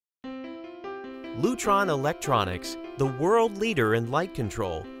Lutron Electronics, the world leader in light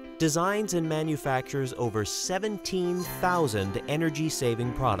control, designs and manufactures over 17,000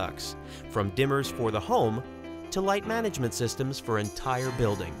 energy-saving products, from dimmers for the home to light management systems for entire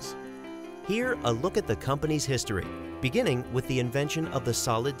buildings. Here, a look at the company's history, beginning with the invention of the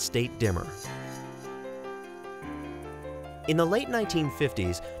solid-state dimmer. In the late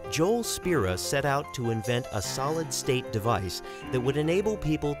 1950s, Joel Spira set out to invent a solid-state device that would enable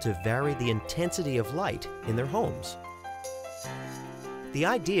people to vary the intensity of light in their homes. The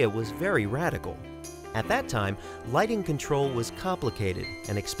idea was very radical. At that time, lighting control was complicated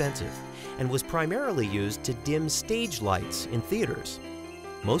and expensive, and was primarily used to dim stage lights in theaters.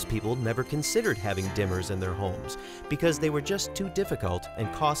 Most people never considered having dimmers in their homes because they were just too difficult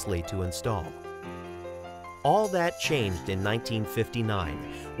and costly to install. All that changed in 1959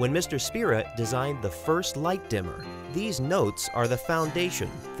 when Mr. Spira designed the first light dimmer. These notes are the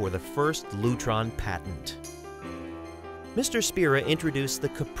foundation for the first Lutron patent. Mr. Spira introduced the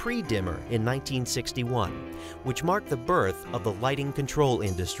Capri dimmer in 1961, which marked the birth of the lighting control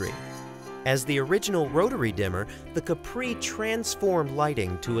industry. As the original rotary dimmer, the Capri transformed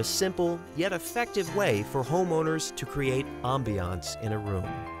lighting to a simple yet effective way for homeowners to create ambiance in a room.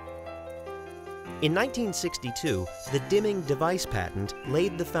 In 1962, the dimming device patent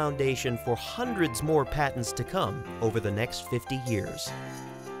laid the foundation for hundreds more patents to come over the next 50 years.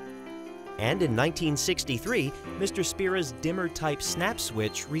 And in 1963, Mr. Spira's dimmer-type snap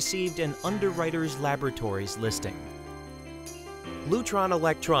switch received an Underwriters Laboratories listing. Lutron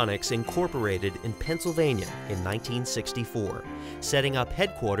Electronics incorporated in Pennsylvania in 1964, setting up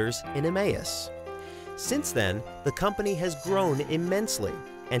headquarters in Emmaus. Since then, the company has grown immensely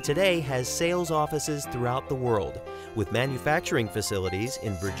and today has sales offices throughout the world, with manufacturing facilities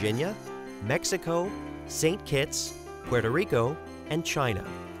in Virginia, Mexico, St. Kitts, Puerto Rico, and China,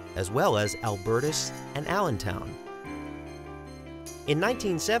 as well as Albertus and Allentown. In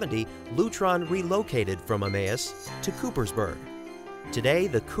 1970, Lutron relocated from Emmaus to Coopersburg. Today,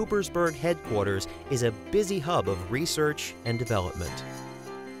 the Coopersburg headquarters is a busy hub of research and development.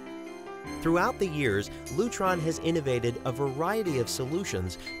 Throughout the years, Lutron has innovated a variety of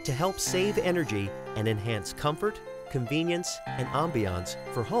solutions to help save energy and enhance comfort, convenience, and ambiance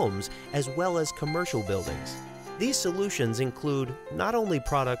for homes as well as commercial buildings. These solutions include not only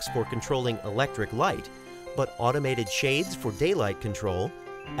products for controlling electric light, but automated shades for daylight control,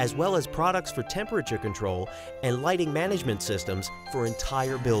 as well as products for temperature control and lighting management systems for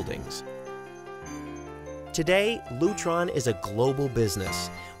entire buildings. Today, Lutron is a global business,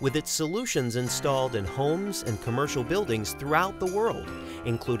 with its solutions installed in homes and commercial buildings throughout the world,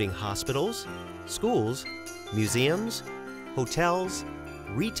 including hospitals, schools, museums, hotels,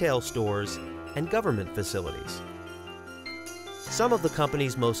 retail stores, and government facilities. Some of the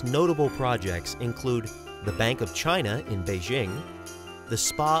company's most notable projects include the Bank of China in Beijing, the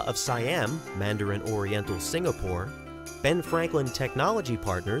Spa of Siam, Mandarin Oriental, Singapore, Ben Franklin Technology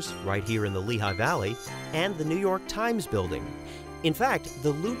Partners, right here in the Lehigh Valley, and the New York Times building. In fact,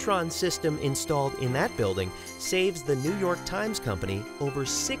 the Lutron system installed in that building saves the New York Times Company over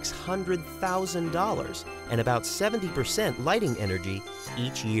 $600,000 and about 70% lighting energy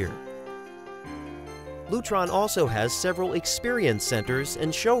each year. Lutron also has several experience centers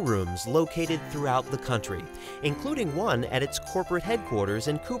and showrooms located throughout the country, including one at its corporate headquarters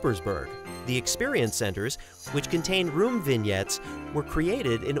in Coopersburg. The experience centers, which contain room vignettes, were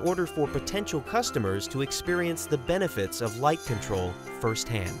created in order for potential customers to experience the benefits of light control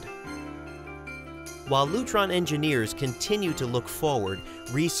firsthand. While Lutron engineers continue to look forward,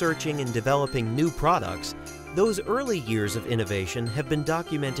 researching and developing new products, those early years of innovation have been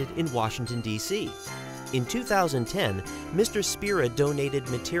documented in Washington, D.C. In 2010, Mr. Spira donated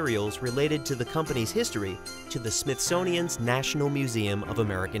materials related to the company's history to the Smithsonian's National Museum of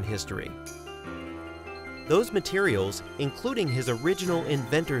American History. Those materials, including his original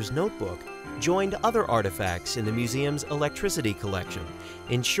inventor's notebook, joined other artifacts in the museum's electricity collection,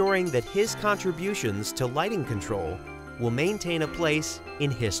 ensuring that his contributions to lighting control will maintain a place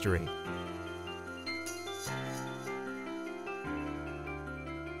in history.